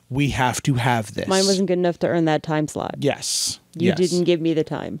we have to have this. Mine wasn't good enough to earn that time slot. Yes. You didn't give me the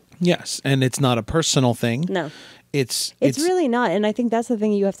time. Yes, and it's not a personal thing. No. It's really not, and I think that's the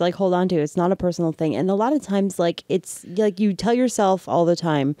thing you have to like hold on to. It's not a personal thing, and a lot of times, like, it's like you tell yourself all the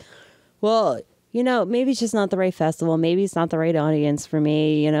time, well, you know, maybe it's just not the right festival, maybe it's not the right audience for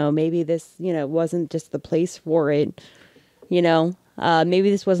me, you know, maybe this, you know, wasn't just the place for it, you know, maybe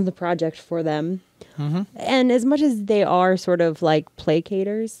this wasn't the project for them. And as much as they are sort of like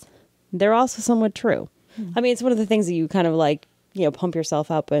placaters, they're also somewhat true. I mean, it's one of the things that you kind of like, you know, pump yourself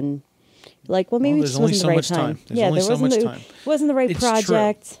up and like, well, maybe it just wasn't the right time. Yeah, there wasn't the right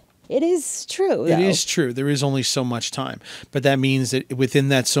project. It is true, though. It is true. There is only so much time. But that means that within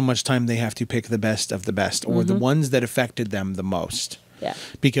that so much time, they have to pick the best of the best or the ones that affected them the most. Yeah.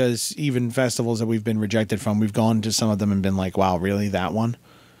 Because even festivals that we've been rejected from, we've gone to some of them and been like, wow, really? That one?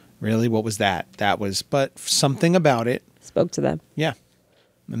 Really? What was that? That was, but something about it spoke to them. Yeah.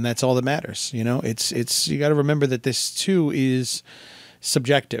 And that's all that matters. You know, it's, you got to remember that this too is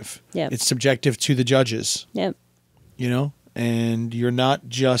subjective. Yeah. It's subjective to the judges. Yep. You know, and you're not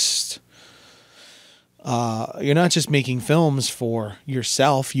just making films for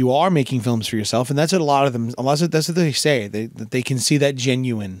yourself. You are making films for yourself, and that's what that's what they say. They can see that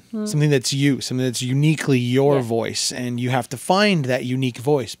genuine, something that's you, something that's uniquely your voice, and you have to find that unique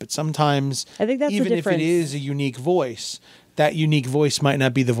voice. But sometimes, I think that's even if it is a unique voice, that unique voice might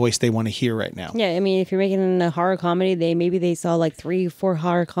not be the voice they want to hear right now. Yeah, I mean, if you're making a horror comedy, maybe they saw like 3-4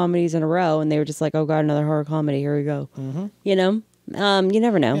 horror comedies in a row, and they were just like, "Oh God, another horror comedy. Here we go." You know, you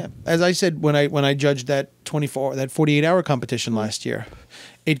never know. Yeah. As I said when I judged that 48-hour competition last year,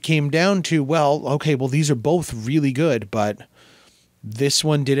 it came down to, well, these are both really good, but this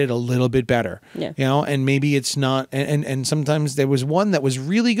one did it a little bit better. Yeah, you know, and maybe it's not. And sometimes there was one that was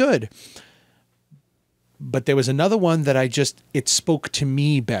really good. But there was another one that it spoke to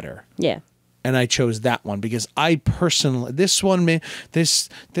me better. Yeah. And I chose that one because I personally, this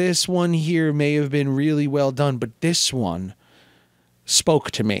one here may have been really well done, but this one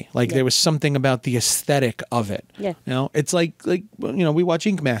spoke to me. Like there was something about the aesthetic of it. Yeah. You know, it's like, you know, we watch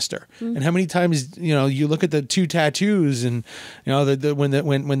Ink Master, and how many times, you know, you look at the two tattoos, and you know,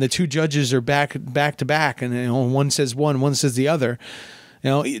 when the two judges are back to back, and you know, one says one says the other. You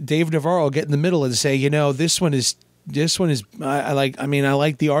know, Dave Navarro will get in the middle and say, you know, this one is I like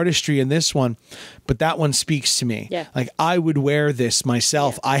the artistry in this one, but that one speaks to me. Yeah. Like I would wear this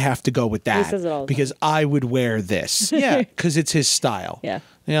myself. Yeah. I have to go with that because I would wear this. Yeah. Because it's his style. Yeah.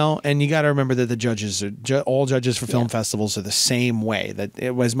 You know, and you got to remember that the judges all judges for film festivals are the same way. That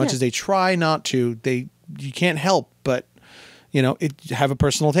as much as they try not to, you can't help but, you know, have a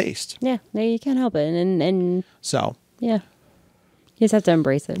personal taste. Yeah. No, you can't help it. And so. Yeah. You just have to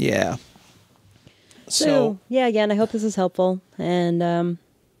embrace it. Yeah. So yeah, again, I hope this is helpful. And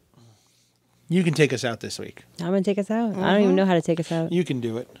you can take us out this week. I'm going to take us out. I don't even know how to take us out. You can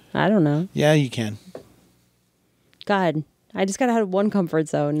do it. I don't know. Yeah, you can. God, I just got out of one comfort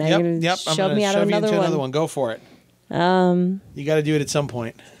zone. Now you're going to shove me out of another one. Go for it. You got to do it at some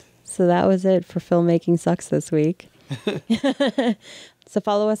point. So that was it for Filmmaking Sucks this week. So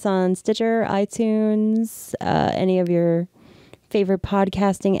follow us on Stitcher, iTunes, any of your favorite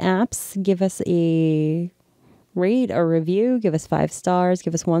podcasting apps. Give us a rate or review. Give us 5 stars.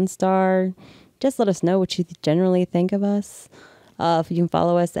 Give us 1 star. Just let us know what you generally think of us. You can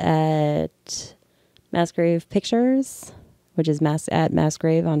follow us at Massgrave Pictures, which is at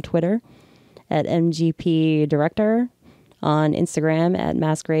Massgrave on Twitter, at MGP Director on Instagram, at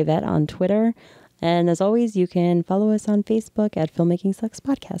Massgravette on Twitter. And as always, you can follow us on Facebook at Filmmaking Sucks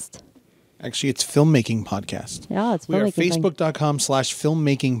Podcast. Actually, it's Filmmaking Podcast. Yeah, it's Filmmaking. We are Filmmaking.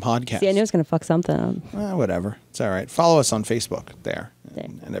 Facebook.com/Filmmaking Podcast. See, I knew I was going to fuck something up. Whatever. It's all right. Follow us on Facebook there.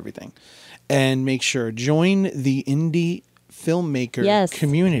 And everything. And make sure, join the indie filmmaker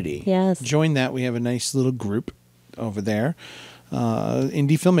community. Yes. Join that. We have a nice little group over there.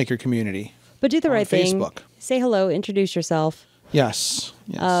 Indie filmmaker community. But do the right thing. Facebook. Say hello. Introduce yourself. Yes.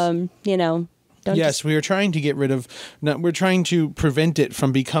 You know. We are trying to get rid of. We're trying to prevent it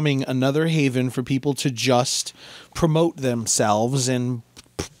from becoming another haven for people to just promote themselves and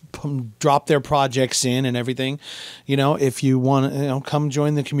drop their projects in and everything. You know, if you want to, come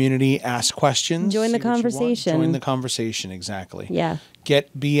join the community, ask questions, join the conversation. Join the conversation. Exactly. Yeah.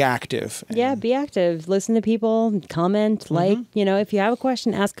 Be active. Yeah, be active. Listen to people. Comment. Like. If you have a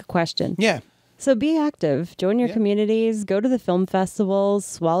question, ask a question. Yeah. So be active. Join your communities. Go to the film festivals.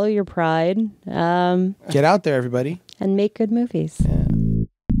 Swallow your pride. Get out there, everybody. And make good movies. Yeah.